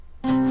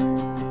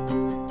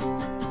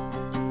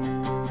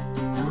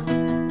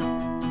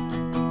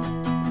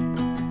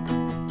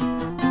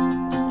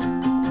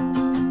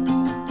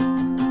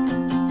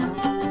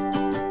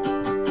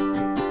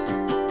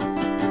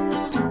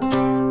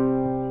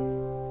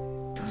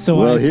So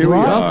Well, I here we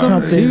brought are.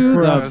 something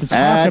for us to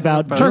talk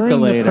about during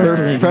the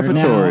Percolator. Percolator.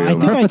 Now, I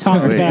think I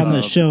talked about on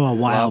the show a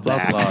while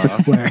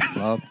back. Where,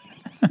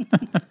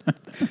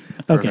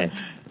 okay.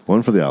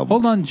 One for the album.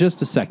 Hold on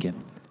just a second.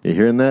 You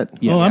hearing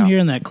that? Yeah. I'm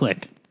hearing that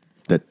click.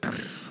 That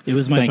It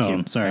was my Thank phone.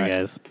 you. Sorry, All right.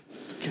 guys.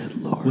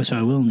 good lord. Which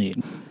I will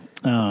need.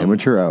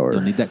 Amateur hour.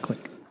 You'll need that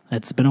click.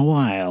 It's been a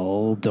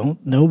while.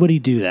 Don't nobody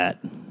do that.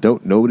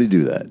 Don't nobody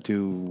do that.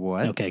 Do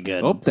what? Okay,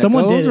 good. Oh, there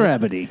Someone goes did.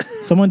 Rabbity.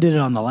 Someone did it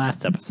on the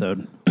last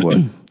episode. What?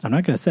 I'm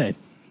not going to say.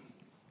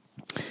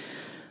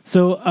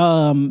 So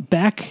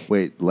back.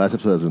 Wait, last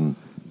episode was in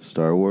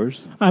Star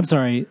Wars? I'm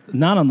sorry,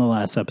 not on the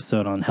last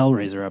episode. On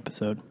Hellraiser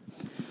episode.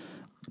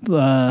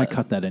 I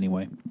cut that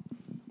anyway.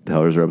 The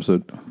Hellraiser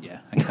episode? Yeah,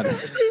 I cut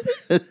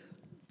it.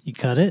 You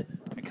cut it.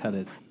 I cut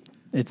it.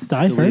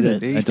 I heard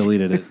it. I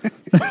deleted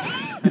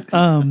it.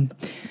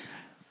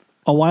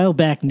 A while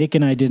back, Nick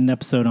and I did an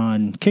episode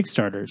on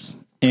Kickstarters,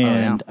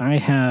 and I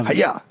have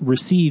Hi-ya.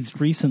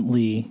 received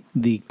recently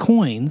the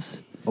coins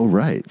Oh,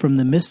 right. from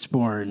the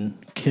Mistborn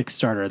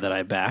Kickstarter that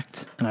I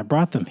backed, and I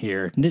brought them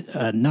here.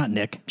 Not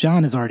Nick.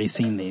 John has already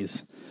seen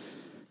these.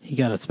 He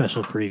got a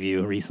special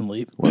preview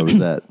recently. Where was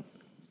that?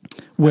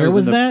 Where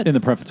was in that? In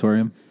the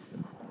Prefatorium.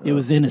 It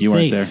was in a You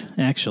weren't safe,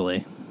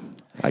 actually.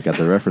 I got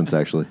the reference,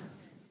 actually.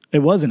 It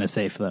was in a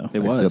safe, though. It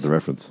I got was. the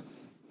reference.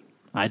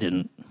 I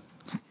didn't.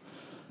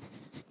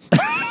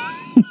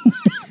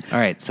 All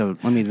right, so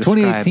let me describe.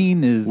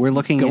 2018 is We're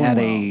looking going at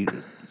well. a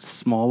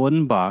small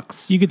wooden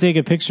box. You could take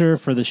a picture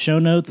for the show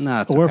notes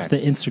No, it's or okay. for the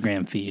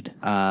Instagram feed.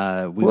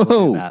 We will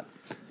Whoa. do that.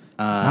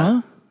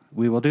 Huh?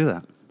 We will do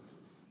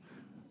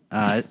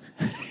that.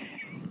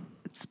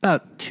 It's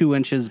about 2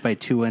 inches by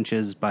 2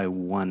 inches by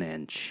 1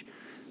 inch,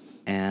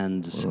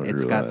 and it's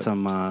agree got with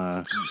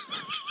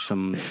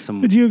some.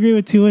 Would you agree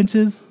with 2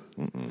 inches?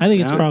 I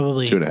think it's No.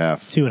 probably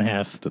 2.5.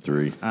 2.5. To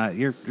 3.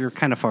 You're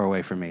kind of far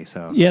away from me,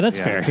 so Yeah, that's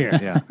fair. Here,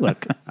 Yeah.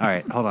 look. All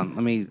right, hold on.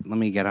 Let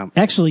me get out.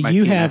 Actually, my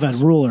you have a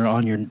penis. ruler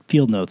on your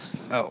field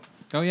notes. Oh,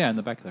 Oh, yeah, in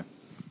the back there.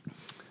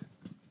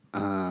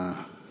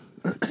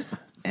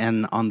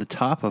 and on the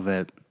top of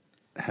it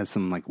has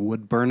some like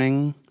wood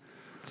burning.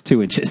 It's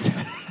 2 inches.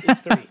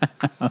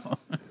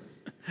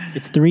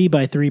 It's 3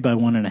 by 3 by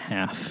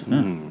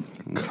 1.5.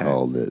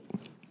 Called it.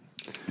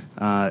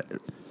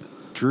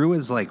 Drew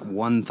is like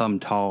one thumb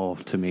tall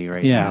to me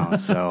right Yeah. now,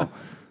 so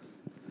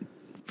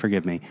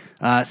forgive me.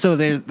 So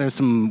there's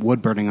some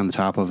wood burning on the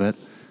top of it.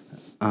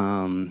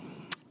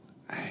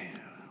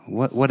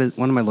 What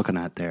am I looking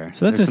at there?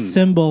 So that's There's a some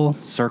symbol.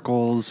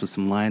 circles with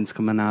some lines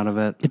coming out of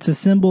it. It's a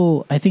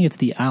symbol. I think it's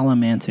the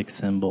Alamantic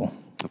symbol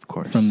Of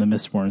course. from the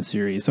Mistborn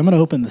series. I'm going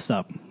to open this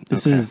up.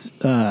 This Okay. is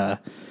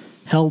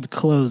held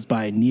closed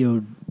by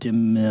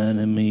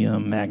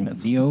neodymium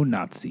magnets.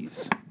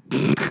 Neo-Nazis.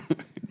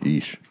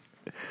 Yeesh.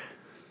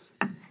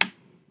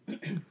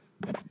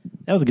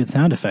 That was a good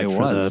sound effect. It for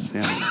was. The,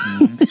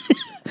 Yeah.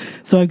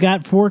 so I've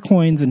got 4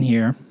 coins in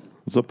here.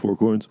 What's up, 4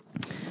 coins?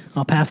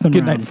 I'll pass them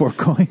Good around. night, 4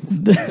 coins.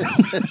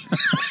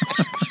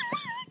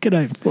 Good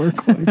night, 4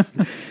 coins.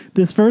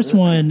 This first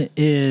one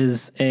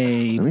is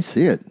a Let me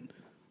see it.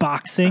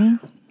 boxing,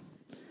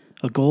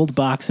 a gold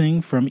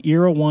boxing from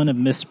Era 1 of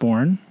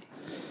Mistborn.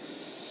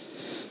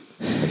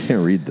 I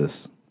can't read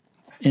this.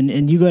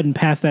 And you go ahead and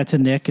pass that to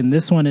Nick. And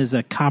this one is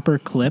a copper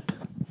clip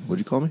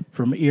What'd you call me?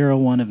 from Era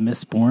 1 of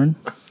Mistborn.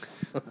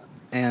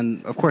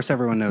 And of course,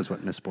 everyone knows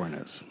what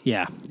Mistborn is.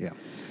 Yeah,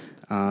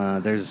 Yeah.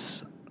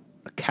 There's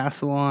a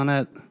castle on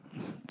it,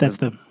 that's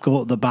the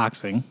gold, the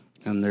boxing.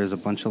 and there's a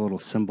bunch of little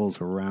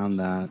symbols around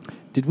that.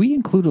 Did we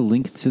include a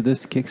link to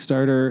this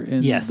Kickstarter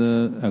in Yes.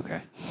 the...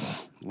 Okay.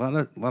 A lot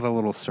of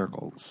little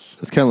circles,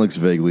 This kind of looks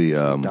vaguely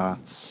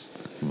dots.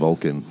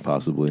 Vulcan,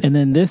 possibly. And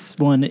then this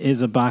one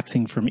is a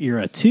boxing from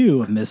Era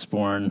 2 of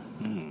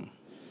Mistborn.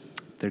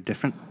 They're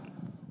different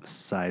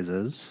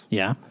sizes.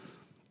 Yeah.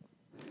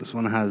 This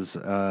one has,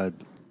 I'm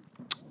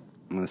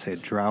going to say, a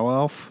drow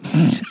elf.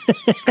 You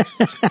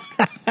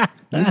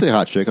can say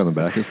hot chick on the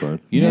back. It's fine.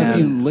 You know, Yeah. if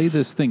you lay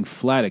this thing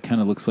flat, it kind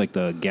of looks like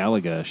the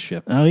Galaga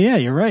ship. Oh, yeah,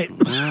 you're right.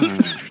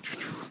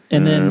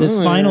 And then this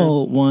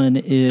final one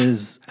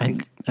is,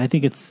 I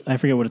think it's, I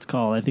forget what it's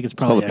called. I think it's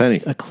probably called a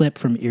penny. a clip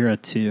from Era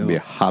 2. Be a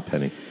hot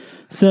penny.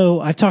 So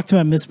I've talked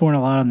about Mistborn a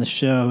lot on the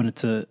show, and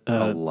it's a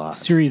lot.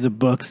 series of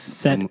books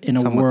set in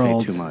a some would say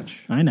world. too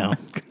much. I know.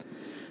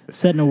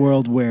 Set in a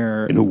world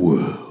where In a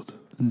world.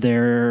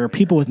 there are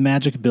people with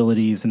magic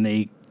abilities, and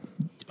they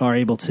are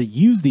able to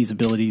use these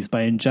abilities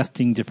by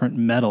ingesting different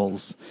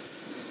metals.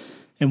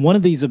 And one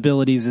of these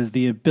abilities is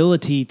the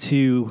ability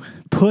to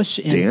push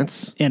and,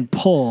 Dance? and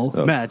pull,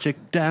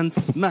 Magic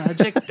dance,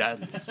 magic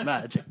dance,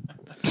 magic.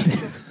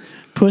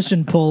 push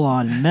and pull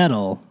on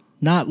metal,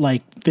 not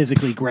like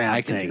physically grab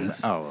I can do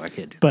things, that. Oh, I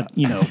can't do but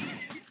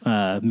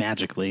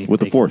magically With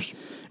the they can- force.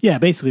 Yeah,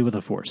 basically with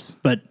a force,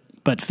 but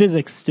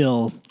physics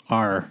still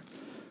are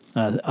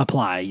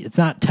apply. It's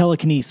not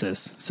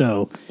telekinesis,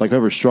 so Like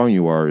however strong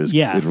you are is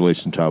Yeah. in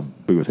relation to how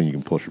big a thing you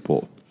can push or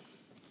pull.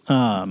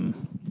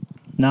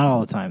 not all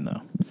the time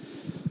though.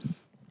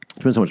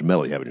 Depends how much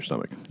metal you have in your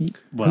stomach.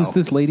 Well, Who's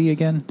this lady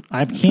again?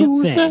 I can't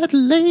say that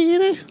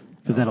lady?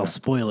 because that'll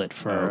spoil it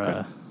for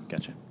Okay.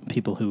 Gotcha.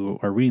 people who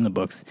are reading the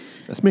books.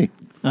 That's me.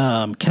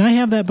 Can I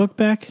have that book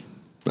back?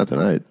 Not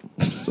tonight.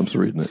 I'm still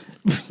reading it.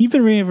 You've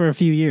been reading it for a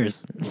few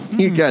years.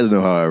 You guys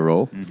know how I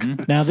roll.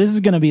 Now, this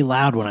is going to be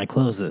loud when I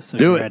close this, so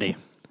Do get it. ready.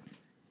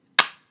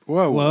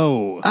 Whoa.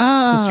 Whoa. It's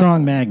a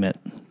strong magnet.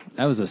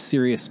 That was a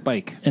serious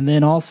spike. And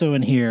then also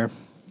in here,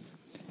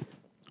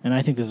 and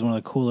I think this is one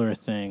of the cooler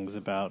things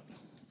about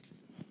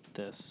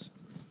this.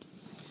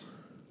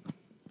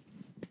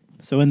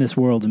 So in this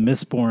world in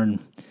Mistborn,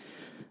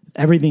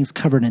 everything's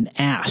covered in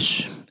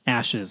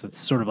ashes. It's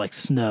sort of like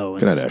snow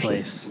in Good night, this Ashley.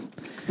 place.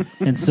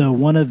 And so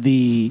one of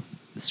the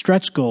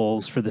stretch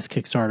goals for this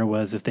Kickstarter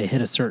was if they hit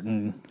a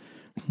certain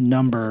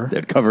number,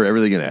 They'd cover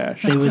everything in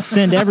ash. they would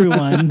send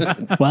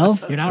everyone. Well,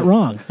 you're not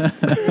wrong.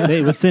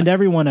 They would send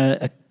everyone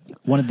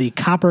one of the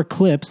copper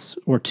clips,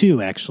 or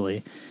two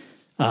actually,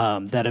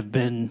 that have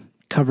been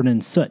covered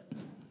in soot,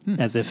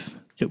 as if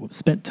it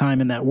spent time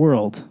in that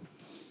world.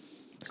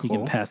 So you can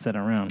Cool. pass that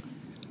around.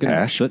 Good.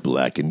 Ash Soot.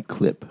 blackened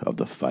clip of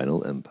the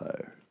final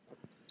empire.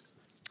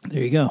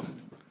 There you go.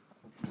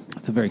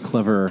 It's a very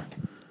clever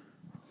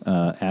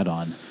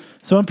add-on.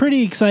 So I'm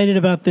pretty excited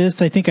about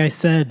this. I think I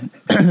said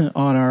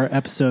on our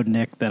episode,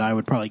 Nick, that I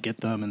would probably get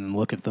them and then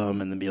look at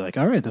them and then be like,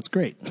 all right, that's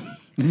great.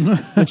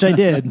 Which I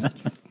did.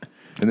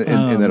 In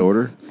that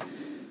order?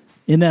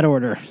 In that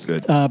order.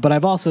 Good. But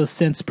I've also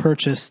since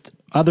purchased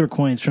other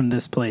coins from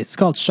this place. It's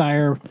called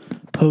Shire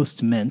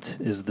Post Mint,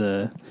 is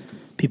the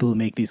people who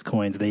make these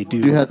coins. They do.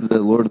 You had the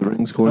Lord of the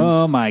Rings coins?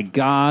 Oh my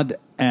God,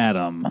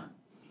 Adam.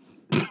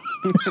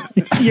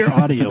 Your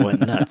audio went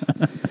nuts.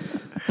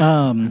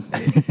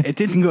 It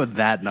didn't go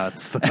that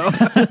nuts, though.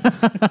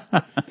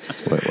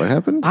 What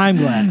happened? I'm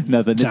glad.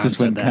 Nothing. John It just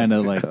said went that. kind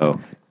of like Oh.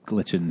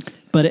 glitching.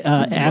 But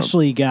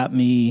Ashley got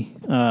me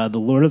the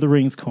Lord of the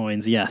Rings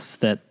coins, yes,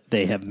 that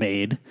they have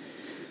made.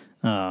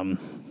 And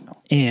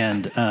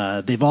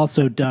they've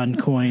also done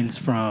coins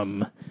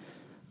from,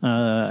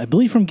 I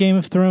believe, from Game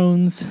of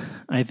Thrones.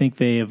 I think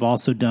they have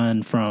also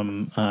done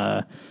from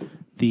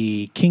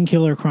the King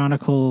Killer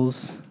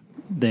Chronicles.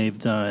 They've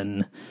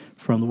done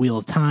from the Wheel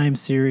of Time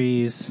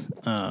series.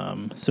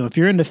 So if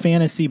you're into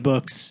fantasy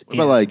books... What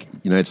about like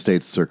United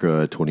States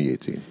circa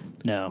 2018?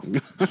 No.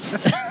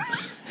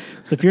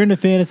 So if you're into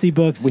fantasy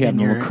books... We have and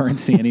no you're-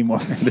 currency anymore.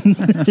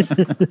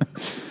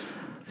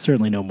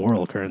 Certainly no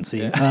moral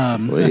currency.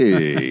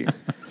 Hey.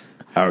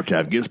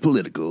 Archive gets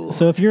political.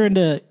 So if you're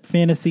into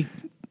fantasy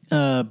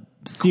series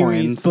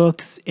Coins.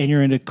 books and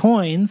you're into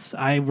coins,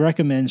 I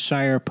recommend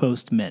Shire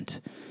Post Mint.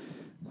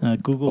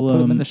 Google I'll put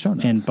 'em them in the show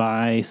notes. and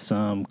buy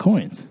some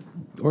coins.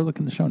 Or look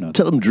in the show notes.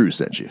 Tell them Drew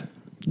sent you.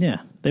 Yeah,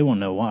 they won't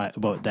know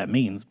what that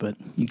means, but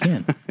you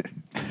can.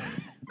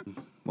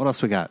 What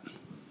else we got?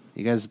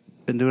 You guys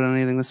been doing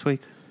anything this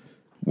week?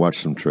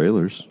 Watch some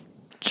trailers.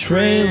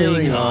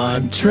 Trailing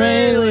on.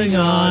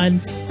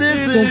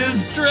 This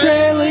is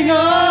Trailing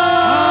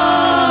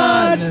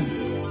On.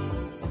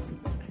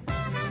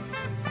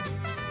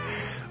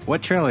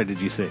 What trailer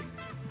did you see?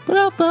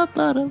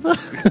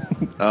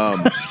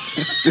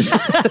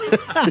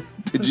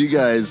 Did you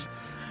guys...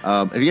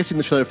 have you guys seen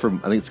the trailer from,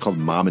 I think it's called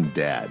Mom and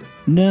Dad?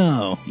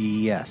 No.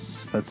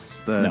 Yes, that's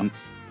the No.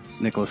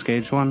 Nicolas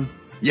Cage one.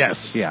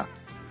 Yes. Yeah.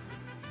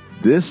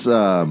 This,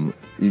 you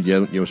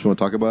just want to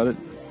talk about it?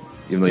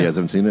 Even though you guys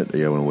haven't seen it? Or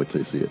you want to wait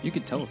till you see it? You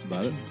could tell us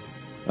about it.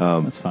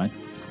 That's fine.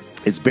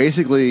 It's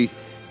basically,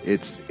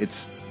 it's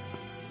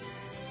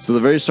so the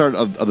very start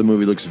of the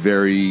movie looks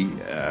very,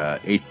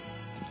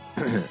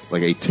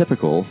 like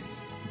atypical,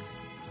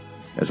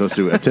 as opposed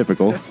to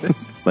atypical,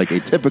 like a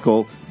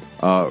typical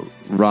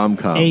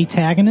rom-com.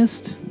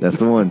 Antagonist? That's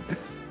the one.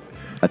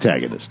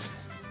 Antagonist.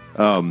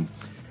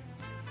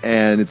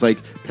 And it's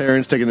like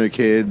parents taking their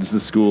kids to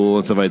school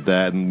and stuff like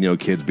that, and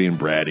kids being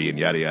bratty and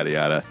yada yada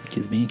yada.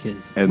 Kids being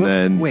kids. And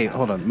then Wait,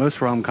 hold on. Most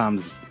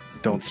rom-coms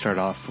don't start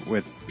off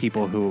with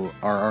people who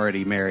are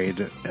already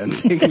married and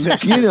taking their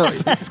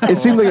kids. it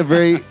seemed like a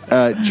very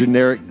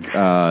generic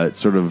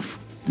sort of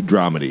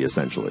dramedy,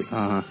 essentially.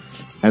 Uh-huh.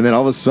 And then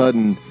all of a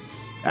sudden,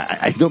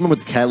 I don't remember what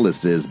the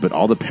catalyst is, but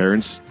all the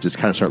parents just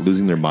kind of start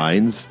losing their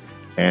minds,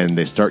 and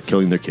they start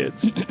killing their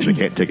kids. They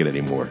can't take it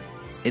anymore.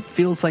 It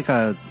feels like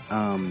a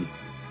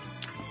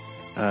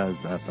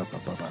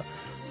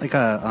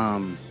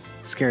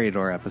Scary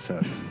Door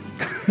episode.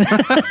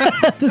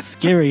 The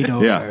scary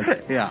door. Yeah.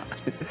 Yeah.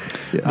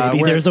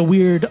 Maybe there's a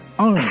weird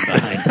arm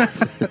behind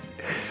it.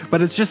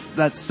 But it's just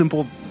that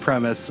simple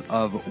premise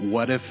of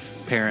what if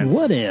parents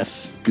What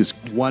if? Because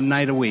one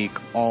night a week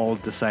all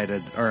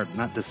decided, or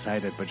not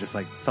decided, but just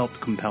like felt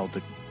compelled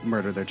to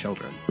murder their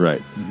children.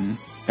 right.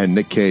 And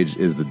Nick Cage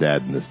is the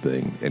dad in this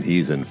thing, and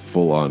he's in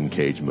full-on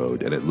Cage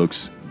mode, and it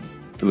looks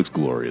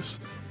glorious.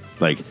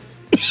 Like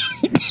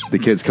the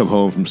kids come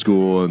home from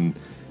school, and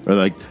or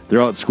like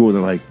they're out at school, and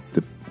they're like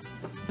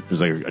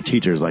there's like a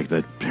teacher's like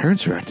the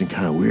parents are acting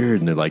kind of weird,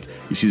 and they're like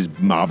you see this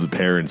mob of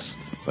parents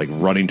like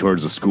running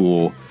towards the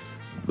school.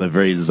 They're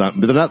very but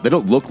they're not. They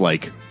don't look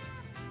like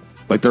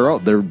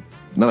they're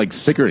not like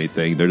sick or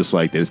anything. They're just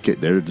like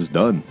they're just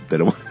done. They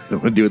don't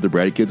want to deal with the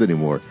bratty kids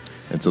anymore,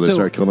 and so they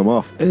start killing them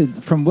off.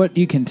 From what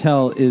you can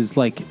tell, is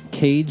like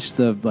Cage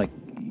the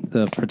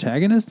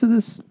protagonist of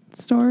this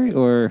story,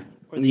 or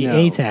the No.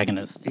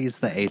 antagonist. He's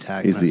the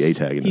antagonist. He's the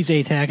antagonist. He's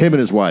antagonist. Him and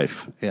his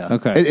wife. Yeah.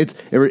 okay?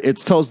 It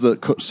tells the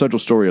central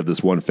story of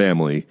this one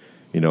family.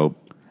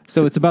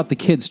 So it's about the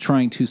kids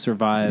trying to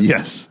survive.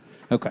 Yes,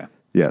 Okay.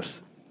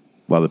 yes.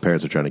 While the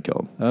parents are trying to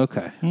kill them.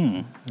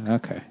 Okay.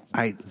 Okay.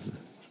 I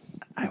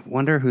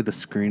wonder who the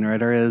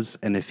screenwriter is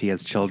and if he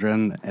has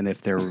children and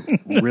if they're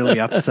really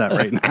upset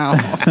right now.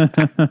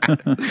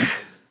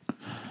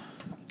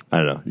 I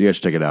don't know. You guys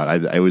should check it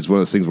out. It was one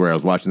of those things where I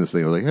was watching this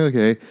thing. I was like,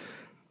 okay.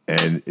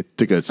 And it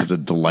took such a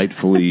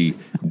delightfully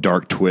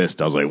dark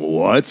twist. I was like,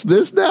 what's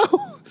this now?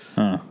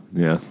 Huh.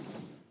 Yeah.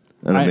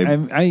 I don't know,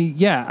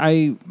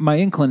 maybe- My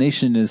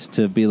inclination is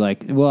to be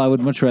like, well, I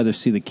would much rather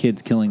see the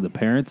kids killing the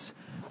parents.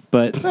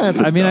 But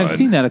I mean, I've done.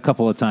 seen that a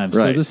couple of times.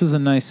 So Right. this is a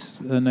nice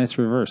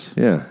reverse.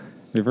 Yeah.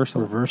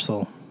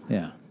 Reversal.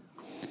 Yeah.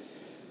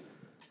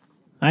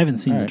 I haven't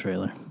seen All the right.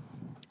 trailer.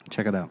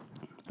 Check it out.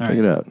 All Check right,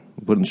 it out.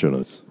 Put it in the show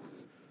notes.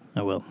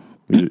 I will.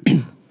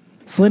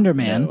 Slender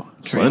Man.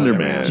 Slender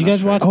Man. Did you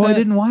guys watch Oh, that? I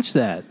didn't watch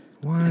that.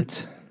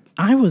 What?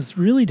 I was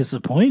really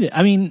disappointed.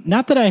 I mean,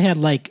 not that I had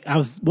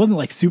wasn't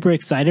like super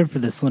excited for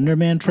the Slender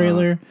Man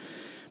trailer,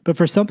 but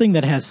for something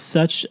that has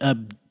such a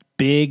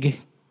big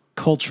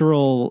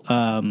cultural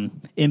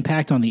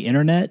impact on the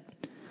internet.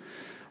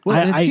 Well,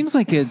 and it I- seems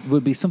like it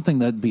would be something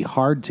that'd be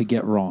hard to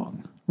get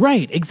wrong.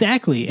 Right,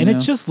 exactly. And You know?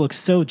 it just looks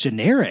so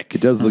generic.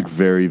 It does look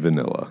very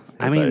vanilla.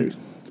 I mean,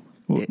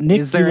 Nick,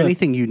 is there you,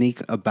 anything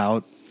unique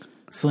about...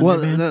 Slender Well,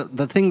 Man?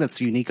 the thing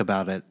that's unique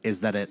about it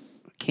is that it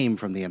came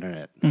from the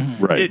internet.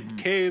 right. It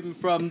came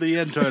from the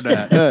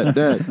internet.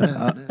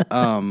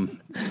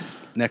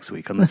 Next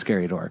week on the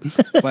Scary Door.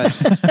 But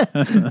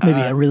Maybe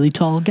a really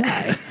tall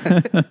guy.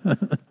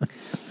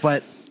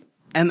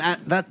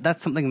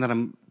 that's something that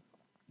I'm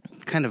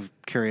kind of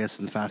curious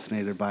and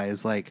fascinated by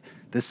is like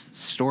this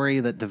story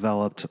that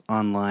developed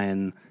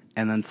online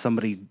and then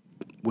somebody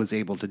was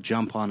able to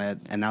jump on it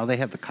and now they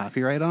have the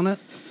copyright on it.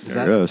 Is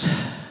There it goes.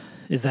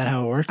 Is that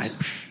how it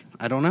works?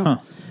 I don't know. Huh.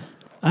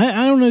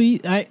 I don't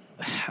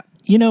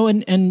know.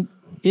 And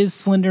is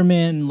Slender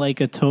Man like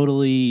a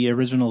totally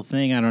original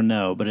thing? I don't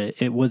know, but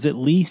it was at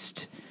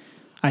least,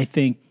 I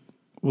think,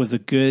 was a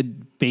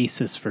good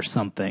basis for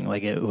something.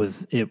 Like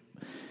it.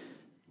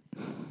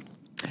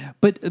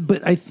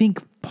 But I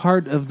think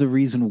part of the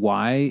reason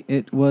why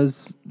it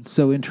was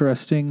so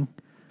interesting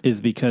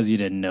Is because you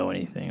didn't know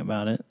anything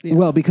about it.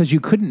 well, because you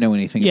couldn't know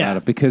anything Yeah. about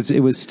it because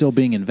it was still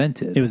being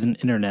invented. It was an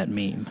internet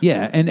meme.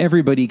 Yeah, and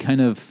everybody kind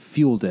of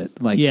fueled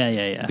it. Like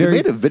Yeah. very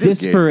made a video game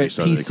disparate based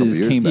on it a couple pieces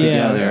years came back.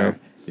 together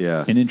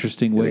Yeah. in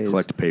interesting They ways.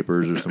 collect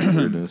papers or some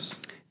weirdness.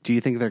 Do you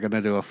think they're going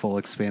to do a full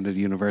expanded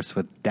universe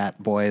with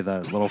Dat Boy,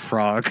 the little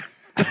frog?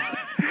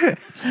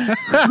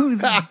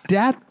 Who's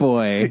Dat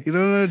Boy? You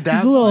don't know Dat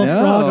It's a little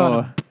No.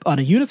 frog on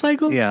a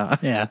unicycle? Yeah.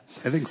 Yeah.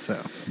 I think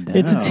so.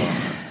 It's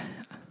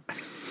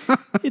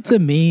it's a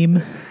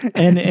meme.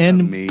 And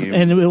meme.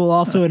 and it will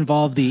also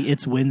involve the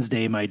It's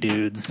Wednesday, my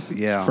dudes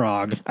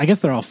frog. I guess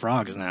they're all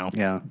frogs now.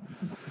 Yeah.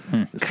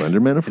 Is Slender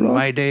Man a In frog?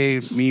 my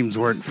day, memes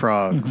weren't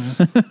frogs.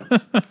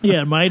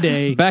 Yeah, in my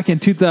day. Back in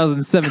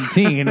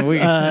 2017, we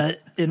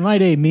In my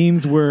day,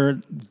 memes were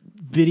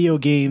video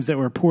games that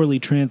were poorly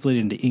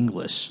translated into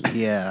English.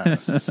 Yeah.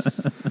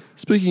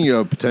 Speaking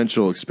of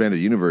potential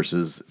expanded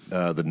universes,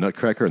 the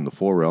Nutcracker and the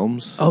Four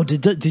Realms. Oh,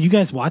 did you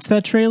guys watch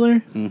that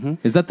trailer?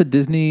 is that the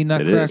Disney It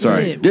Nutcracker? is.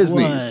 Sorry. It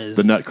Disney's was.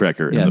 The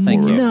Nutcracker Yeah, and the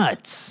thank Four you. Realms.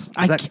 Nuts.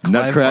 Is that Clive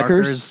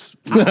Nutcrackers? Barker's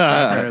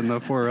Nutcracker in the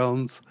Four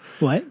Realms?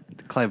 What?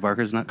 Clive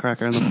Barker's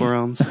Nutcracker in the Four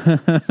Realms?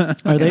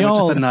 Are they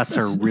all the nuts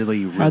are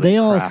really, really Are they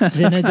all cracked.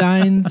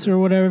 Cinedines or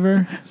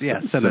whatever? Yeah,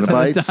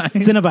 Cenobites.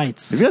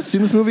 Cinebites. Have you guys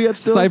seen this movie yet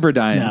still?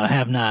 Cyberdynes. No, I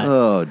have not.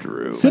 Oh,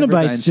 Drew. Cinebites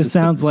Cyberdyne just systems.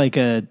 sounds like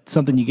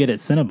something you get at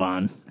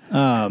Cinnabon.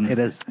 It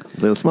is.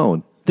 Little small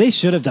one. They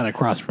should have done a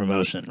cross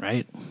promotion,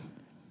 right?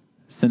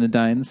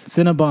 Cinedynes.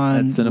 Cinnabon,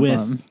 At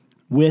Cinnabon.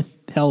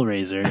 with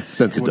Hellraiser.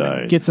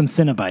 Sensodyne. Get some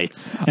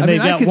Cinnabites. And I they've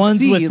mean, I got could ones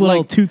see, with little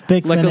like-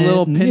 toothpicks like in a it.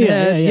 little And-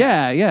 pinhead.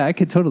 Yeah, I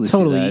could totally see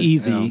Totally that.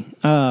 easy.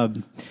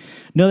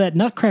 No, that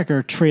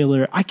Nutcracker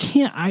trailer, I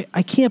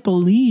can't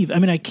believe, I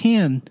mean, I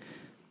can,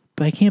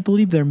 but I can't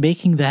believe they're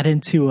making that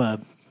into a,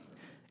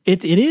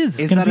 it is.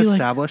 Is gonna that be like,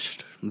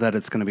 established that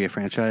it's going to be a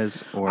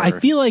franchise? Or I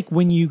feel like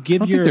when you I give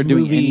don't your think they're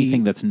doing movie,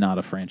 anything that's not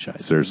a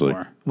franchise. Seriously.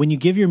 anymore. when you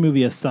give your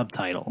movie a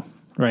subtitle,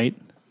 right?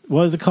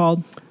 What is it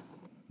called?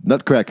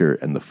 Nutcracker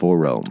and the Four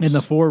Realms. In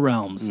the Four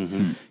Realms.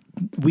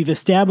 We've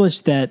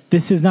established that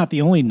this is not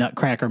the only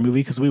Nutcracker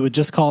movie because we would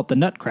just call it the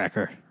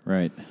Nutcracker,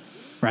 Right.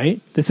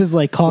 right? This is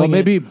like Well, calling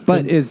maybe, it,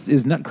 but is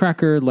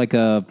Nutcracker like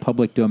a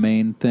public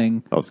domain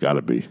thing? Oh, it's got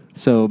to be.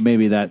 So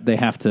maybe that they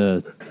have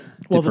to.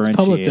 well, if it's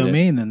public differentiate it.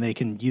 domain, then they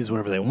can use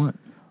whatever they want.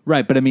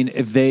 Right? But I mean,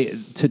 if they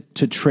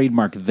to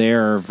trademark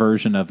their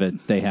version of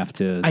it, they have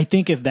to. I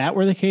think if that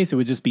were the case, it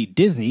would just be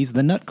Disney's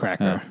The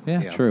Nutcracker.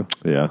 yeah, Yeah. true.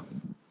 Yeah.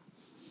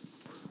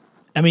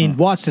 I mean,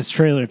 watch this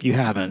trailer if you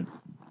haven't.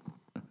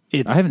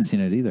 I haven't seen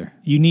it either.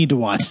 You need to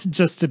watch it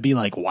just to be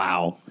like,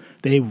 wow,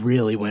 they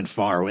really went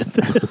far with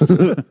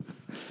this.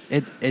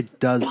 It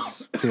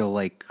does feel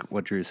like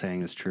what Drew's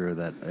saying is true,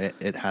 that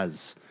it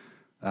has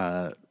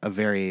a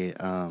very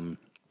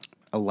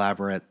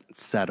elaborate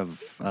set of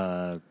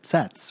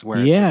sets where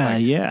it's just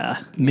like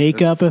yeah.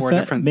 Makeup four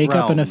effect, different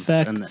makeup and realms,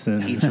 effects,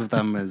 and each of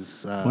them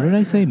is what did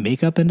I say?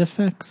 Makeup and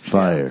effects.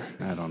 Fire,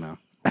 I don't know.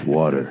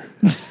 water,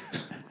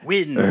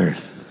 Wind.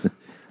 earth.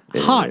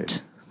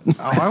 Heart. Oh,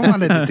 I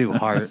wanted to do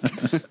heart.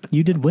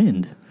 You did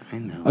wind. I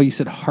know. Oh, you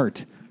said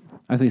heart.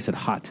 I thought you said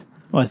hot.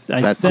 Well,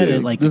 I That said too.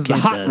 it like This is the the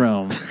kid hot does.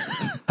 realm.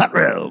 Hot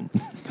realm.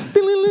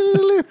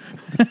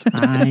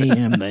 I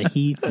am the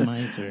heat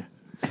miser.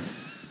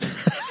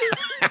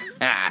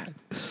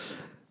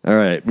 All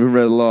right, moving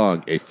right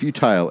along. A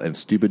futile and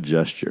stupid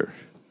gesture.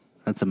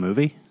 That's a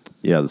movie?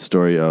 Yeah, the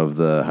story of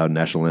how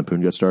National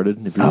Lampoon got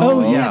started. If you Oh,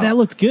 recall. yeah, that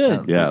looked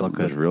good. yeah, does look it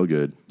was good. real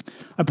good.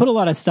 I put a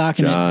lot of stock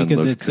in John it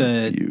because looks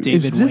it's confused.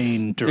 David Is this-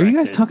 Wayne Are directed. you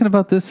guys talking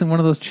about this in one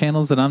of those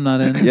channels that I'm not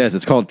in? Yes,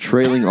 it's called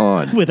Trailing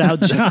On. without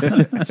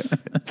John?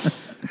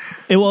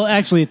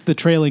 Actually, it's the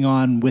trailing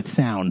on with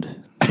sound.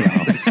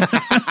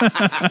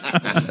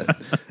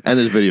 And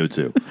there's video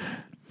too.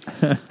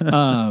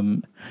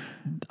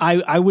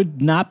 I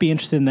would not be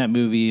interested in that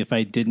movie if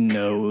I didn't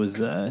know it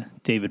was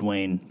David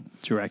Wayne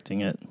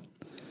directing it.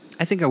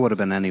 I think I would have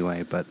been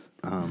anyway, but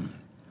I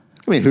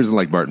mean, who doesn't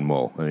like Martin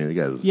Mull? I mean, the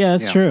guy's... Yeah,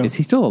 that's Yeah. true. Is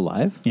he still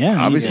alive?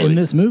 Yeah, Obviously. he's in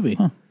this movie.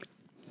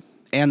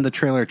 and the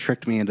trailer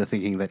tricked me into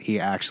thinking that he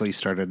actually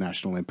started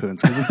National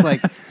Lampoons, because it's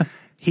like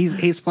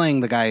he's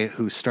playing the guy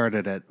who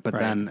started it, but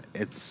then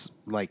it's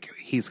like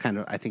he's kind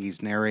of, I think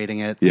he's narrating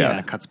it. Yeah. And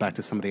it cuts back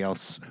to somebody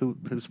else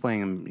who's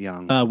playing him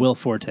young. Will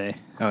Forte.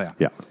 Oh yeah.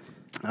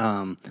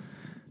 Yeah.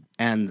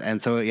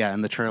 And so yeah,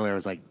 in the trailer I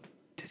was like,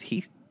 did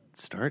he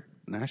start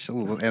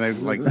National? And I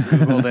like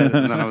Googled it,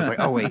 and then I was like,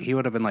 oh wait, he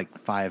would have been like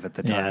 5 at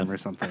the time Yeah. or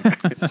something.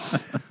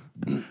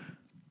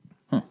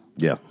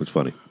 Yeah, it's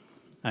funny.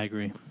 I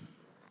agree.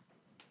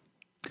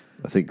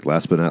 I think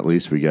last but not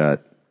least, we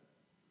got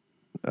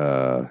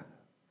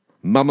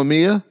Mamma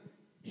Mia.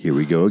 Here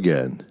we go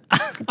again.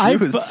 I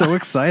was so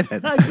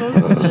excited. I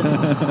posted this.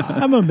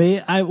 I'm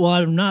amazed.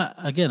 I'm not.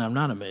 Again, I'm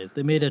not amazed.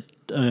 They made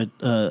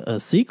a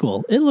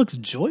sequel. It looks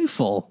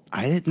joyful.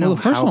 I didn't know Well,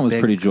 the first how one was big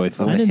pretty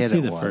joyful. of a I didn't hit see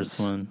it the was. first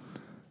one.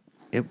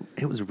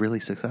 It was really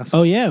successful.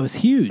 Oh yeah, it was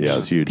huge. Yeah, it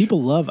was huge.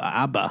 People love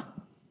ABBA.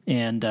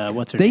 And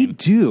what's her They name?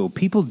 do.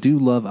 People do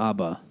love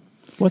ABBA.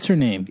 What's her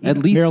name? At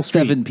least Meryl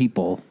 7 Streep.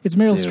 people. It's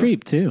Meryl do.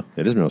 Streep too.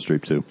 It is Meryl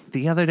Streep, too.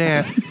 The other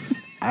day,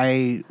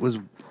 I was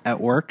at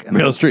work and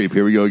Meryl Streep,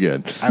 here we go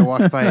again. I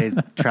walked by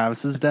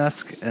Travis's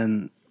desk,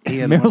 and he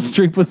had Meryl one-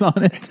 Streep was on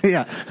it.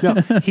 Yeah, no,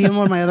 he and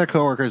one of my other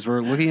coworkers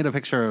were looking at a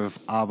picture of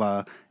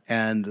ABBA,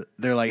 and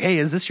they're like, "Hey,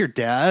 is this your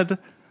dad?"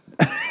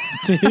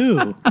 To who?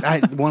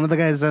 One of the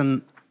guys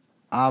in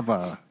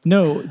ABBA.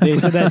 No, they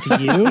said that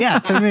to you. Yeah,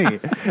 to me,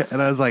 and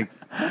I was like,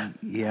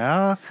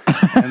 "Yeah."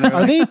 And they're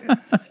Are like, they?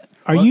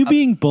 Are you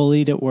being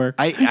bullied at work?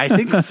 I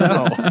think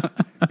so.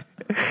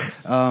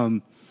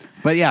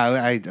 But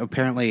yeah,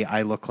 apparently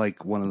I look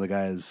like one of the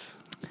guys.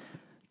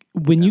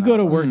 When you go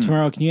to work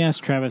tomorrow, can you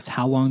ask Travis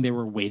how long they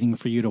were waiting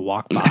for you to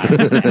walk by?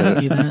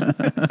 Ask you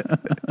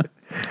that?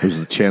 Was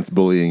this chance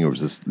bullying or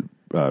was this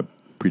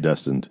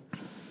predestined?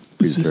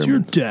 Is this your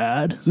Predetermined?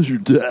 dad? Is this your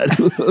dad?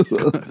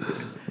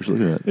 What you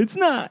looking at? It's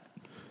not.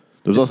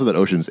 There was also that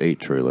Ocean's 8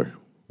 trailer,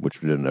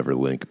 which we didn't ever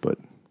link, but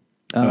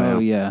Oh,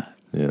 yeah.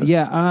 Yeah.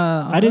 Yeah,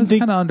 I didn't was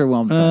think- kind of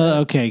underwhelmed. by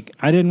it. Okay,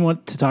 I didn't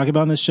want to talk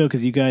about on this show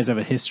because you guys have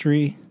a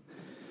history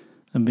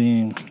of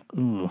being.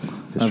 Ooh.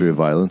 History of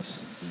Violence.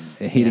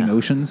 Hating yeah.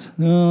 oceans.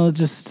 No,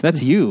 just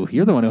That's you.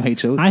 You're the one who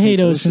hates oceans. I hate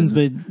oceans,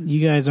 but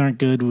you guys aren't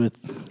good with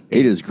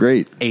 8 is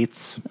great.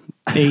 Eights.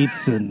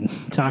 eights and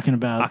talking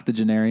about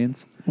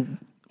octogenarians.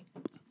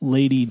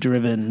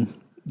 lady-driven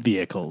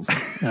vehicles.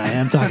 I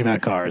am talking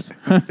about cars.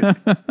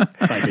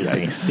 By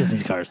Disney.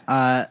 Disney's cars.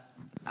 I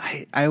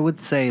would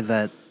say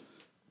that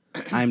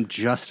I'm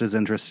just as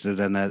interested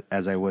in it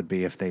as I would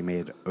be if they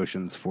made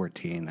Ocean's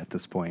 14 at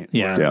this point.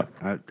 Yeah.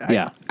 Yeah.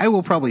 Yeah. I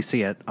will probably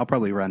see it. I'll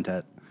probably rent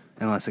it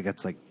unless it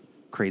gets like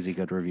crazy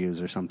good reviews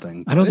or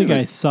something. I don't think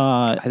I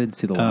saw I didn't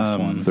see the last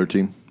one,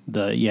 13.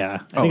 the.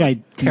 Yeah, I Oh, think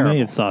it's I terrible. may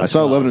have saw. I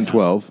saw 11 and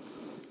 12.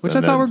 which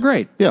And I thought then- were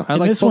great. Yeah. I And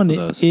like this both one of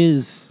those.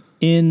 is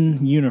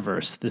in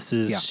universe. This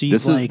is Yeah. she's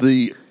This like is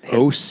the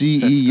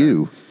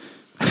OCEU.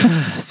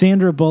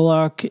 Sandra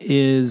Bullock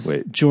is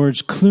Wait.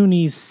 George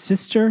Clooney's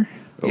sister.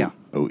 Yeah.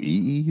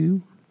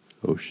 OEEU?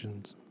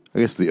 Oceans? I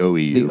guess the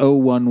OEU. the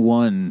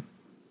 011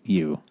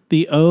 U.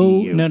 The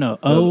O EU. no No,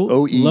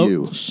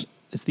 OEU.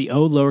 It's the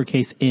O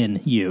lowercase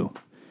n U.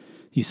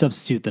 You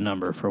substitute the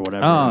number for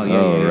whatever. Oh yeah,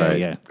 Oh, yeah, right.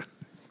 yeah.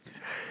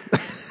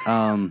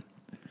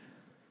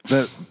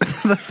 The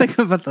the thing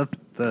about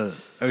the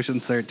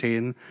Ocean's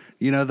 13,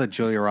 you know the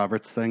Julia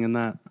Roberts thing in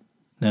that?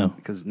 No,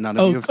 Because none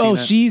of you have seen oh, it.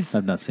 she's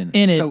I've not seen it.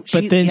 in it, So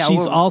but then yeah, she's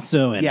well,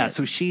 also in yeah, it.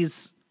 so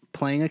she's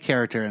playing a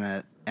character in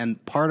it,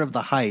 and part of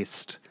the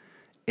heist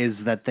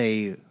is that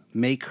they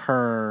make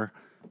her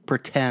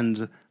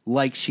pretend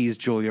like she's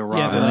Julia Roberts.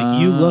 Yeah, they're like,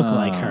 you look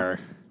like her.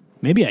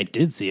 Maybe I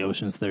did see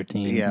Ocean's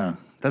 13. Yeah,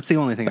 that's the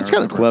only thing. That's I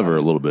kind of remember clever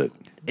about a little bit.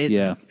 it.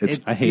 Yeah, I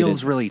it hate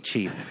feels it. really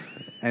cheap,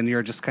 and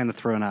you're just kind of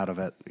thrown out of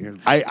it.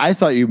 I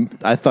thought it would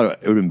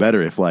have been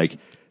better if like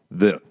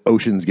the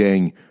Ocean's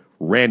gang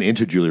ran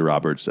into Julia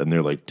Roberts and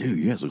they're like, dude,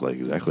 you guys look like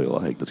exactly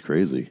alike. That's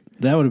crazy.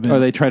 That would have been. Or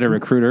they try to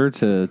recruit her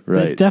to. That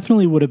Right.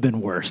 definitely would have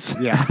been worse.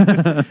 Yeah,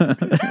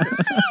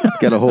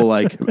 Got a whole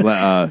like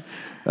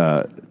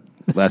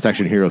Last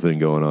Action Hero thing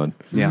going on.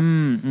 yeah.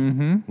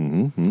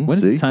 When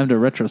is See? it time to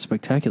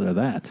retrospectacular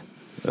that?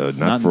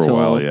 Not for a until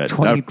while yet.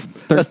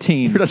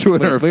 2013. You're not doing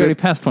we our already fifth.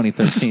 passed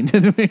 2013,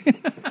 didn't we?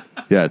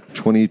 Yeah,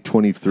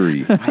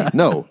 2023.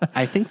 No.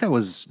 I think that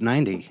was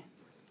 90.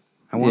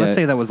 I want to Yeah.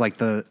 say that was like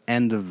the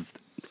end of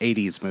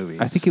 80s movies.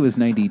 I think it was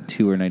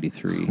 92 or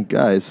 93.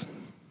 Guys,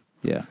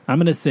 Yeah, I'm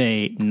going to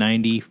say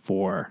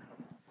 94.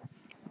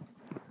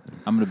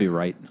 I'm going to be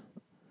right.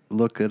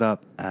 Look it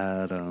up,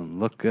 Adam.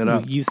 Look it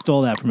up. You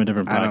stole that from a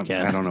different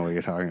podcast. I don't know what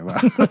you're talking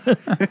about.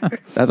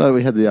 I thought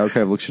we had the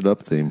archive look shit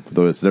up theme,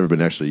 though it's never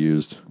been actually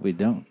used. We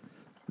don't.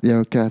 The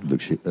archive look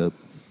shit up.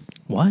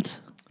 What?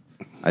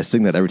 I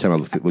sing that every time I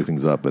look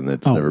things up, and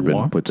it's Oh, never been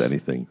what? put to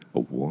anything. A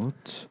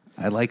what?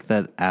 I like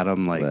that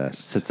Adam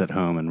Last. sits at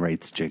home and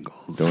writes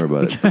jingles. Don't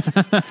worry about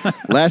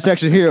it. Last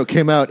Action Hero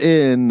came out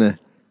in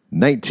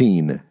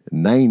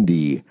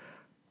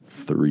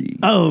 1993.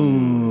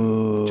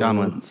 Oh. John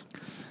wins.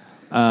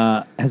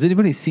 Has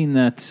anybody seen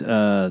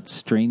that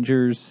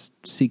Strangers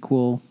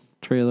sequel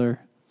trailer?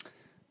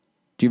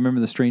 Do you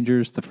remember the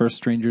Strangers, the first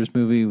Strangers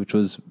movie, which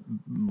was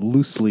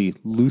loosely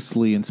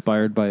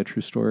inspired by a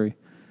true story?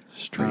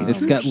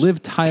 It's got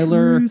Liv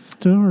Tyler True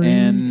story.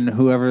 and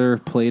whoever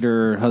played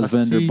her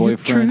husband or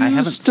boyfriend. I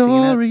haven't seen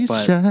it,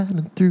 but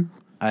shining through.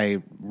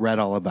 I read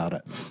all about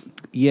it.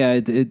 Yeah,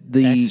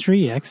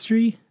 the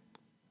Extra?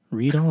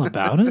 Read all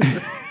about it?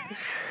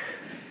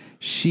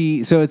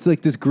 so it's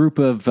like this group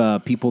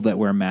of people that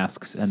wear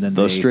masks and then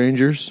The they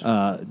Strangers.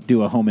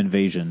 do a home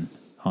invasion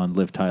on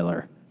Liv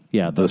Tyler.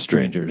 Yeah, The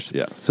Strangers.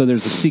 Yeah. So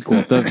there's a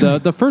sequel.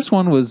 The first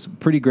one was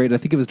pretty great. I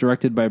think it was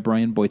directed by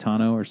Brian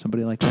Boitano or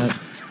somebody like that.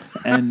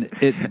 And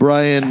it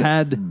Brian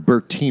had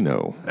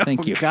Bertino.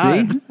 thank you.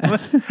 God. See?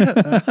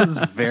 That was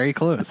very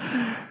close.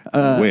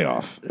 Way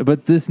off.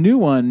 But this new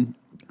one,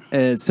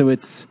 so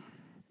it's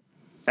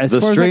as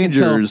The far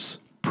Strangers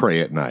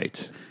pray at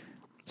night.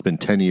 It's been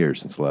 10 years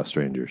since the last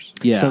Strangers.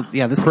 as I can tell. So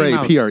yeah, this Pray, came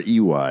out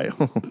P-R-E-Y.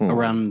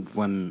 around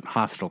when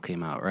Hostel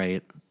came out,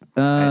 right?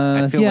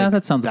 Yeah, I feel yeah, like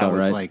that sounds about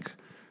was right. like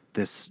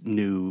this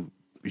new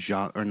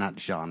genre, or not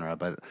genre,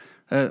 but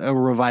a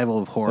revival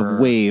of horror.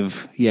 A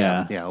wave.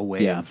 Yeah. Yeah, a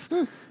wave. Yeah.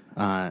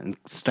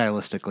 And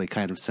stylistically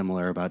kind of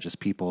similar about just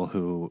people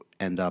who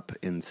end up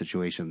in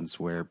situations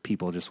where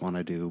people just want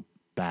to do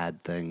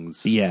bad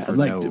things. Yeah, for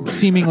like no reason.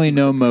 seemingly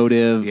no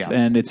motive, Yeah.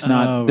 and it's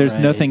not. Oh, there's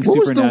right. nothing What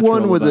was the supernatural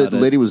one where the about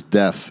it. lady was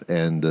deaf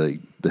and the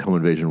home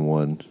invasion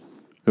won?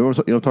 You know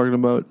what I'm talking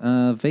about?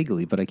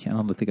 Vaguely, but I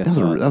don't think I That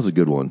saw it. was a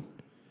good one.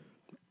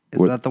 Is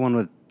What- that the one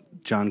with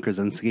John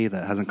Krasinski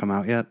that hasn't come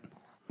out yet?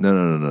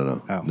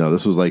 No. Oh. No,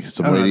 this was like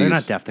some Oh, no, ladies. they're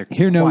not deaf. They're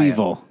Hear no quiet.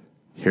 evil.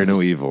 Hear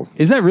no evil.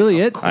 Is that really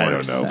it? I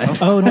don't know.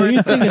 Oh, no,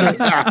 you're thinking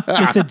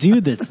it's a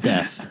dude that's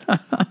deaf.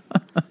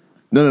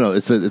 No.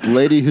 It's a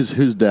lady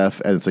who's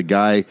deaf, and it's a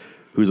guy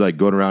who's like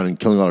going around and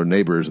killing all her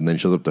neighbors, and then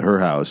shows up to her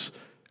house,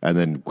 and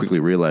then quickly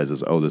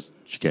realizes, oh,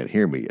 she can't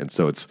hear me, and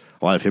so it's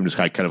a lot of him just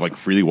kind of like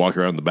freely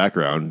walking around in the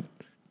background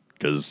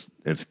because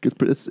it's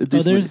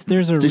Oh, there's a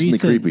decently recent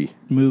creepy.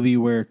 movie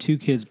where two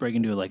kids break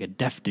into like a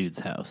deaf dude's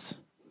house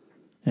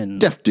and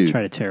Deaf dude.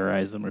 try to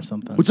terrorize them or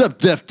something. What's up,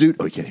 deaf dude?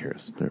 Oh, you can't hear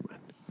us. Never mind.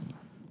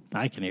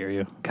 I can hear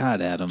you.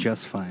 God, Adam,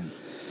 Just fine.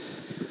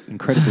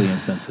 incredibly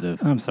insensitive.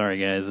 I'm sorry,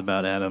 guys,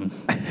 about Adam.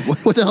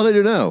 What the hell did I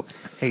do now?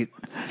 Hey,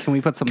 can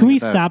we put something? Can we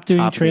at the stop doing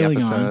top of the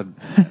trailing on?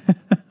 episode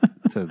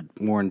to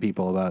warn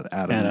people about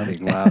Adam Adam.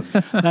 being loud?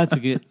 That's a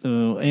good,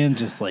 and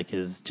just like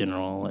his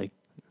general like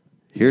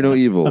Hear no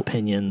evil.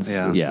 opinions.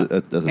 Yeah. Yeah.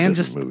 That's a And different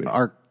just movie.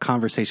 our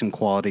conversation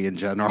quality in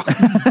general.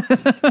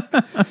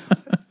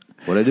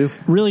 What'd I do?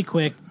 Really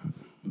quick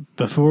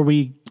before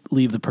we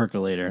leave the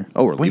percolator.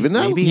 Oh, we're leaving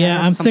now? maybe- Yeah,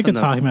 have I'm sick of something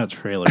to- talking about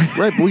trailers.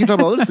 Right, but we can talk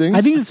about other things.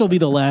 I think this will be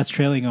the last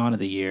trailing on of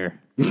the year.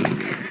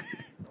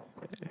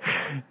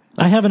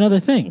 I have another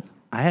thing.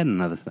 I had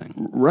another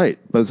thing. Right,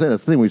 but I'm saying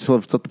that's the thing. We still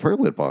have stuff to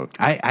percolate upon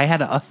I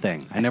had a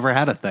thing. I never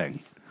had a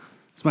thing.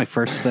 It's my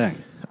first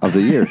thing. of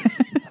the year.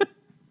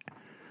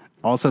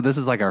 Also, this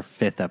is like our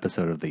 5th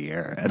episode of the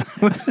year.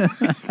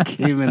 And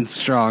came in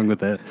strong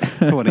with it.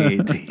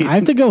 2018. I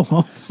have to go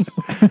home.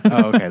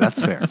 Oh, okay,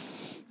 that's fair.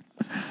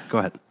 Go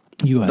ahead.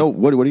 You No,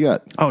 what do you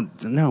got? Oh,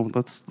 no,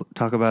 let's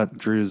talk about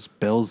Drew's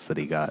bills that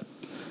he got.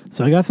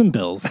 So I got some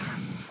bills.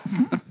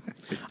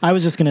 I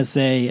was just going to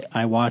say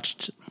I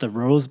watched the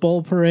Rose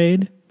Bowl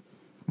parade.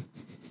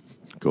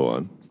 Go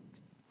on.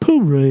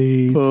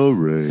 Parade.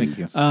 Hooray. Thank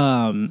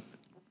you.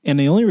 And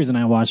the only reason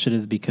I watched it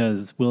is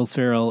because Will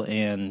Ferrell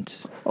and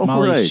Oh,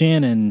 Molly right.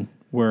 Shannon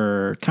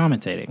were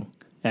commentating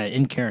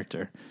in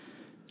character.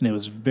 And it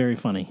was very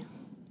funny.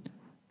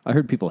 I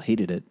heard people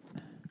hated it.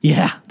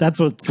 Yeah, that's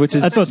what's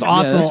that's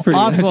awesome. pretty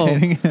also,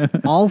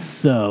 entertaining.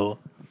 also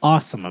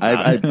awesome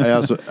about it. I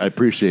also I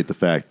appreciate the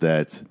fact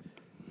that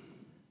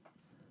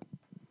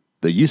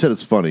you said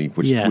it's funny,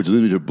 which leads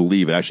me to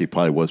believe it actually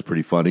probably was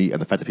pretty funny,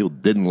 and the fact that people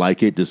didn't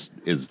like it just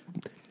is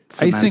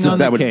Icing just on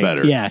that the much cake.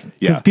 better. Yeah,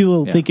 because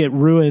people think it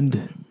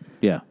ruined.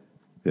 Yeah.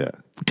 Yeah.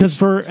 Because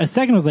for a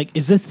second I was like,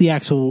 "Is this the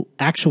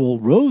actual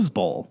Rose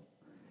Bowl?"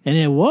 And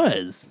it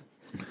was.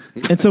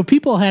 And so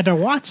people had to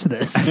watch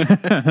this.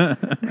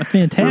 It's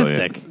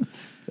fantastic. Brilliant.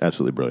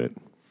 Absolutely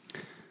brilliant.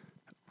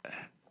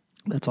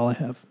 That's all I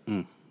have.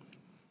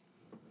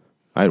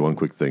 I had one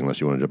quick thing, unless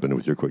you want to jump in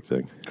with your quick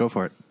thing. Go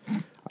for it.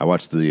 I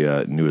watched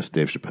the newest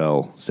Dave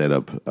Chappelle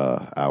stand-up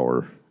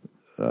hour,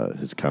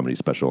 his comedy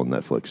special on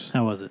Netflix.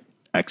 How was it?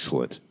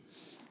 Excellent.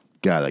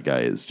 God, that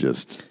guy is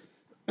just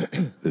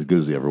as good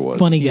as he ever was.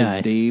 Funny He guy.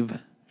 is Dave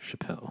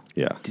Chappelle.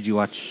 Yeah. Did you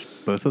watch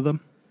both of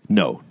them?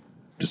 No.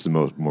 Just the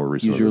more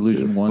recent Use Your of the two.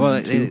 Illusion 1 Well,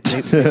 and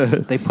 2.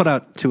 they put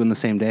out 2 in the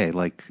same day.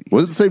 Like,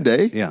 Was it the same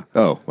day? Yeah.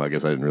 Oh, well, I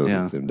guess I didn't realize it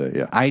yeah, was the same day.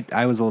 Yeah.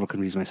 I was a little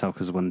confused myself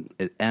because when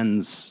it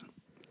ends,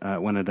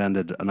 when it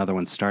ended, another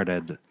one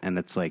started, and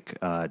it's like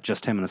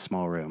just him in a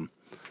small room.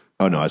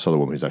 Oh, no, I saw the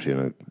woman who's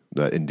actually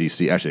in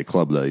D.C., actually a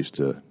club that I used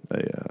to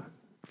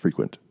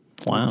frequent.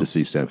 Wow. To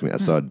see stand-up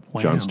comedy. I saw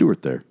Wow. Jon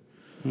Stewart there.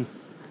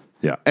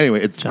 Yeah.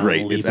 Anyway, it's John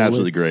great. It's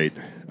absolutely great.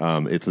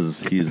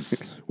 Leibowitz. He's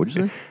what'd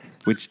you say?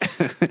 Which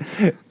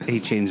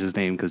he changed his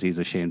name because he's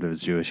ashamed of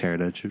his Jewish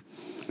heritage.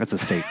 That's a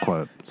state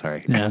quote.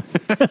 Sorry. Yeah.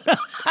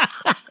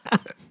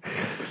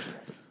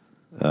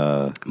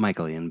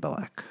 Michael Ian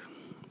Black.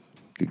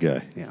 Good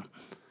guy. Yeah.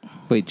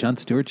 Wait, Jon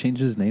Stewart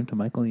changed his name to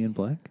Michael Ian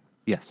Black?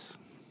 Yes.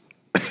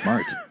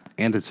 Smart.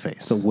 And his face.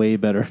 It's a way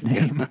better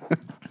name.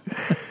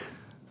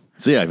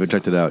 So yeah, if you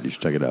checked it out, you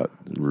should check it out.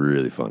 It's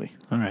really funny.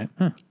 All right.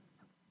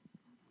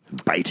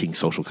 Biting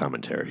social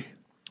commentary.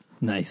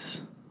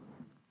 Nice.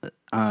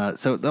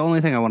 So the only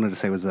thing I wanted to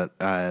say was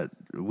that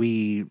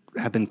we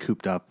have been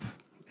cooped up.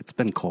 It's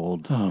been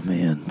cold. Oh,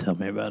 man. Tell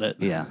me about it.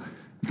 Yeah.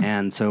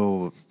 And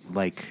so,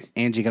 like,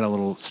 Angie got a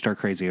little stir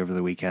crazy over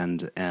the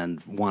weekend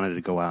and wanted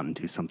to go out and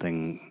do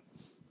something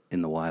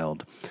in the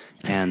wild.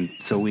 And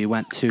so we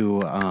went to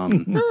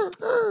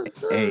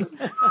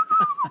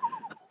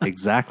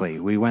exactly.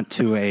 We went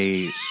to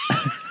a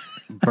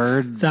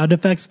bird. Sound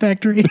effects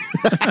factory.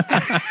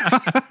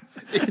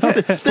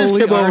 This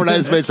came over and I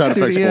just made sound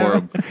effects for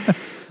him.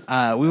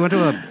 We went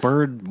to a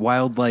bird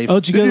wildlife. Oh,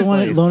 did you go to the one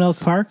at place. Lone Elk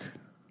Park?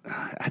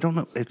 I don't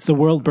know. It's It's the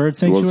World Bird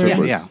Sanctuary?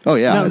 World yeah. Oh,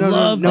 yeah. No, no, no,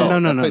 love no, that. no,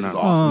 no, no, That place no, is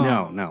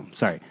awesome. no.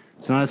 Sorry,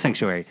 it's not a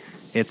sanctuary.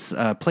 It's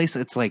a place.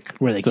 It's like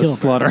Where they It's a kill birds.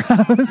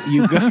 slaughterhouse.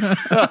 you go.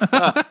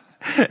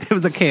 It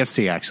was a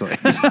KFC actually.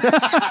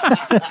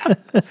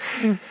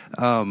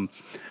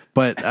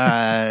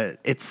 But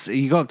it's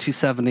you go up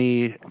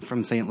 270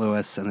 from St.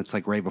 Louis, and it's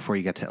like right before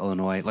you get to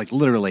Illinois. Like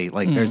literally,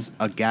 like there's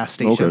a gas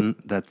station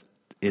that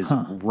is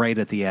right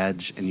at the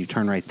edge, and you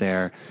turn right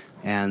there,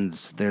 and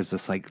there's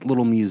this like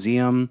little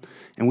museum,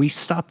 and we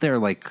stopped there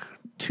like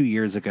 2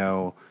 years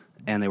ago,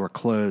 and they were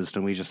closed,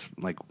 and we just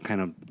like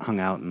kind of hung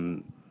out,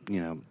 and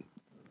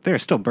there are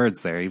still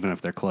birds there even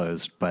if they're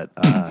closed, but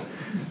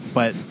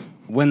but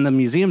when the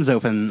museum's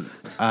open,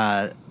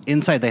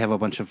 inside they have a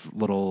bunch of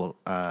little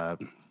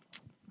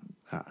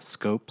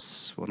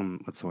scopes.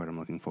 What's the word I'm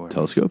looking for?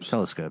 Telescopes?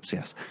 Telescopes,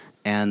 yes.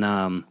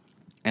 And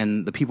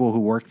the people who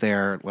work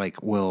there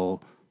like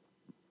will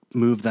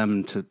move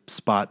them to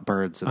spot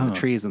birds in the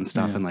trees and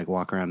stuff, and like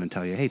walk around and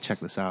tell you, hey, check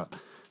this out.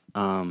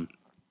 And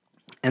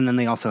then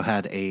they also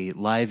had a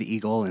live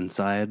eagle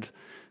inside,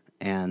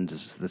 and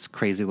this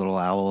crazy little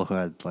owl who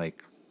had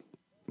like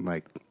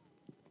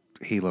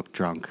he looked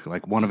drunk.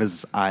 Like one of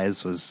his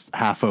eyes was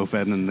half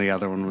open and the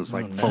other one was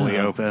like fully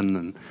open.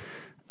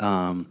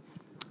 And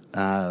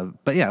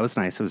but yeah, it was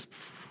nice. It was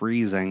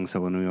freezing,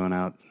 so when we went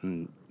out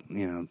and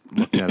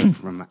looked at it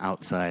from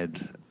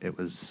outside,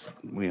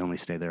 we only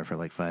stayed there for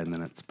like 5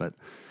 minutes. But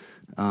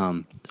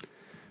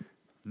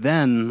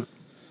then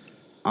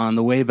on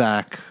the way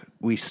back,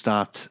 we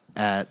stopped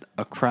at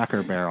a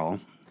Cracker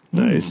Barrel.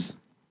 Nice.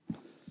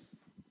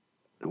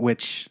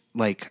 Which,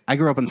 like, I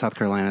grew up in South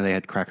Carolina. They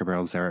had Cracker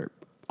Barrels there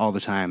all the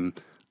time.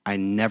 I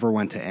never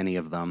went to any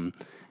of them.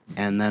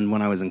 And then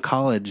when I was in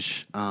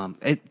college,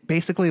 it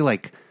basically,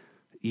 like,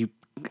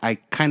 I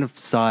kind of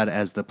saw it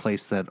as the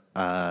place that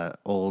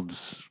old,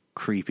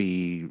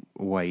 creepy,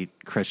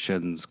 white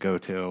Christians go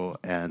to.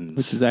 And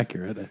Which is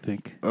accurate, I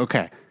think.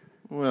 okay.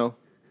 Well,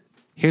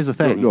 Here's the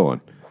thing. go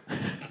on.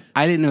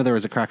 I didn't know there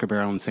was a Cracker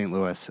Barrel in St.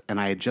 Louis, and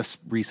I had just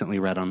recently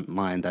read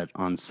online that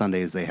on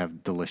Sundays they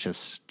have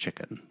delicious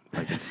chicken.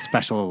 Like, it's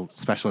special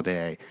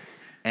day.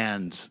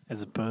 And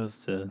As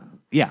opposed to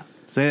yeah,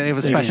 so they have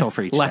a special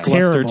for each day.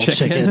 terrible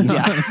chicken. chicken.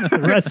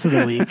 The rest of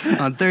the week.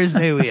 On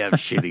Thursday we have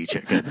shitty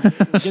chicken. Get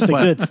the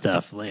good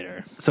stuff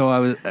later.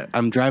 So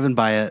I'm driving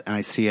by it and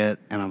I see it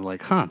and I'm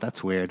like,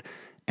 that's weird.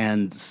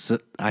 And so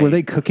Were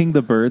they cooking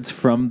the birds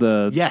from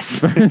the...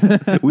 Yes,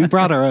 we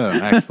brought our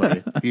own.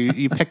 Actually,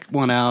 you pick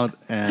one out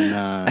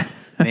and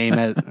name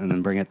it, and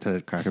then bring it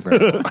to Cracker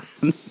Barrel.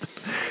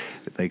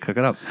 They cook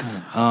it up.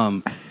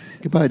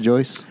 Goodbye,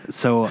 Joyce.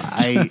 So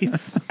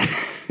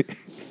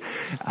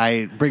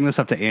I bring this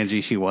up to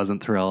Angie. She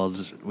wasn't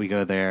thrilled. We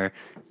go there,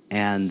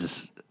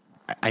 and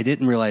I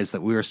didn't realize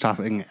that we were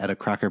stopping at a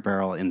Cracker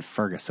Barrel in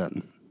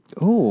Ferguson.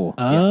 Oh.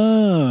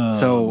 Oh.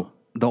 So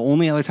the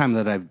only other time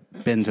that I've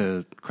been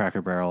to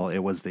Cracker Barrel, it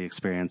was the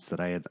experience that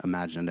I had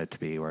imagined it to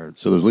be. Where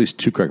So there's at least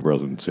 2 Cracker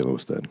Barrels in St.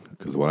 Louis then,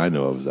 because the one I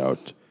know of is out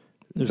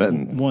in There's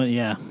Fenton. one,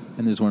 yeah.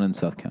 And there's one in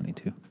South County,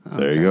 too.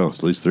 There you go. It's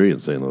at least 3 in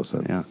St. Louis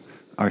then. yeah,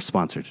 our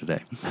sponsor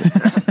today.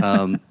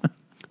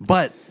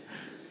 But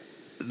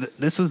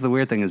this was the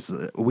weird thing is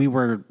we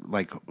were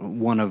like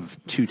one of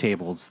 2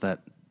 tables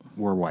that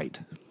were white.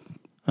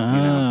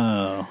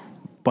 Oh.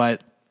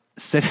 But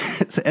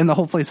and the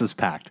whole place was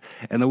packed.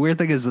 And the weird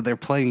thing is that they're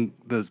playing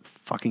this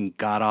fucking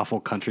god awful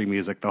country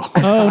music the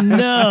whole time. Oh,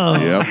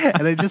 no. Yep.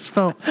 And it just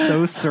felt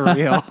so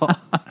surreal.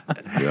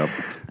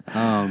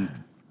 Yep.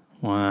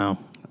 Wow.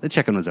 The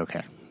chicken was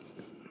okay.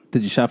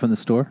 Did you shop in the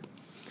store?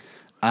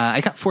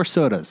 I got 4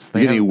 sodas. You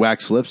get any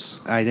wax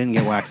lips? I didn't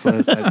get wax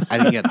lips. I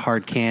didn't get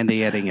hard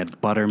candy. I didn't get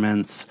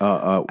buttermints.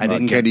 I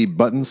didn't candy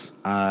buttons?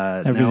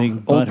 Everything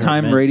No. but Old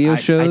time her radio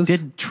mints. shows? I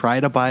did try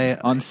to buy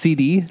On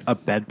CD? a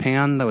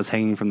bedpan that was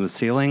hanging from the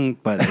ceiling,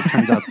 but it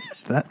turns out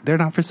that they're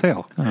not for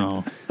sale.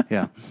 Oh.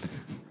 Yeah.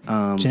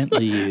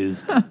 Gently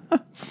used.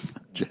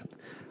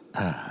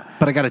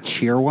 But I got a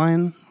cheer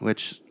wine,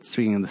 which,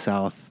 speaking of the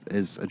South,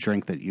 is a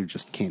drink that you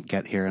just can't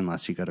get here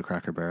unless you go to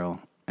Cracker Barrel.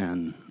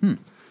 And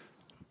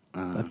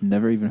I've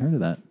never even heard of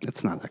that.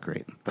 it's not that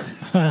great.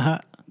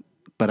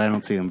 But I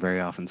don't see them very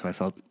often, so I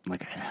felt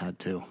like I had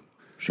to.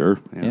 Sure.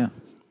 Yeah.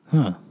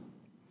 Huh.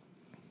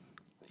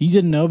 You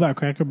didn't know about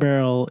Cracker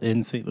Barrel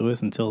in St.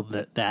 Louis until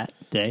that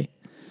day?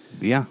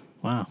 Yeah,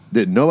 Wow.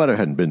 Didn't know about it,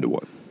 hadn't been to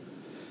one.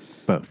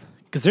 both.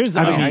 Because there's,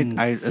 I mean,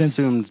 I since-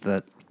 assumed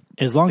that.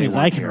 as long they as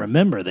I weren't can here.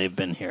 remember, they've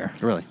been here.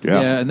 Really? Yeah.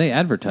 And they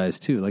advertise,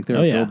 too. Like, there are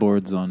Oh, yeah.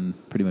 billboards on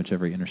pretty much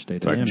every interstate.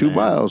 It's like Yeah, 2 man.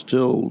 miles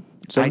till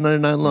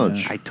 $7.99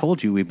 lunch. I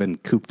told you we've been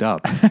cooped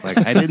up. Like,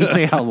 I didn't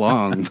say how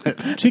long,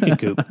 but Chicken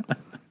coop.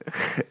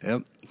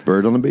 yep.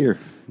 Bird on the beer.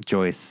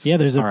 Joyce. Yeah,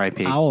 there's a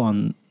R.I.P. owl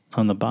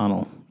on the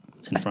bottle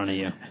in front of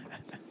you.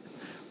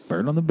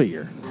 Bird on the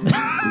beer.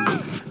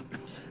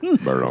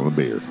 Bird on the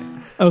beer.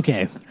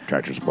 Okay.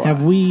 Tractor Supply.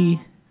 Have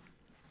we...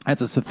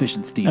 That's a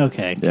sufficient steam.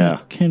 Okay. Yeah.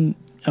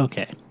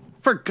 Okay.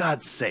 For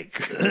God's sake.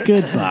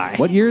 Goodbye.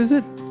 What year is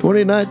it?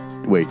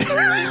 29. Wait.